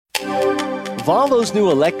Volvo's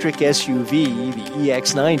new electric SUV, the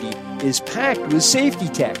EX90, is packed with safety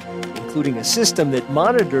tech, including a system that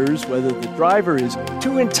monitors whether the driver is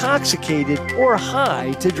too intoxicated or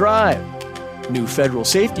high to drive. New federal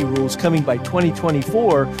safety rules coming by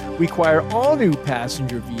 2024 require all new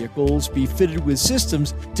passenger vehicles be fitted with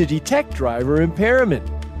systems to detect driver impairment.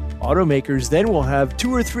 Automakers then will have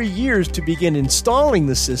 2 or 3 years to begin installing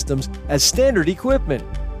the systems as standard equipment.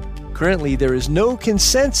 Currently, there is no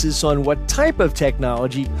consensus on what type of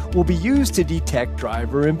technology will be used to detect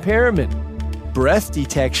driver impairment. Breath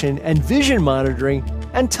detection and vision monitoring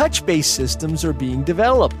and touch-based systems are being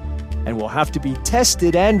developed and will have to be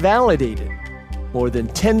tested and validated. More than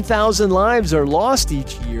 10,000 lives are lost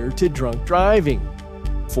each year to drunk driving.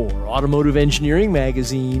 For Automotive Engineering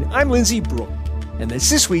Magazine, I'm Lindsay Brooke, and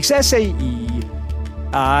this week's SAE,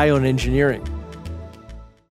 Eye on Engineering.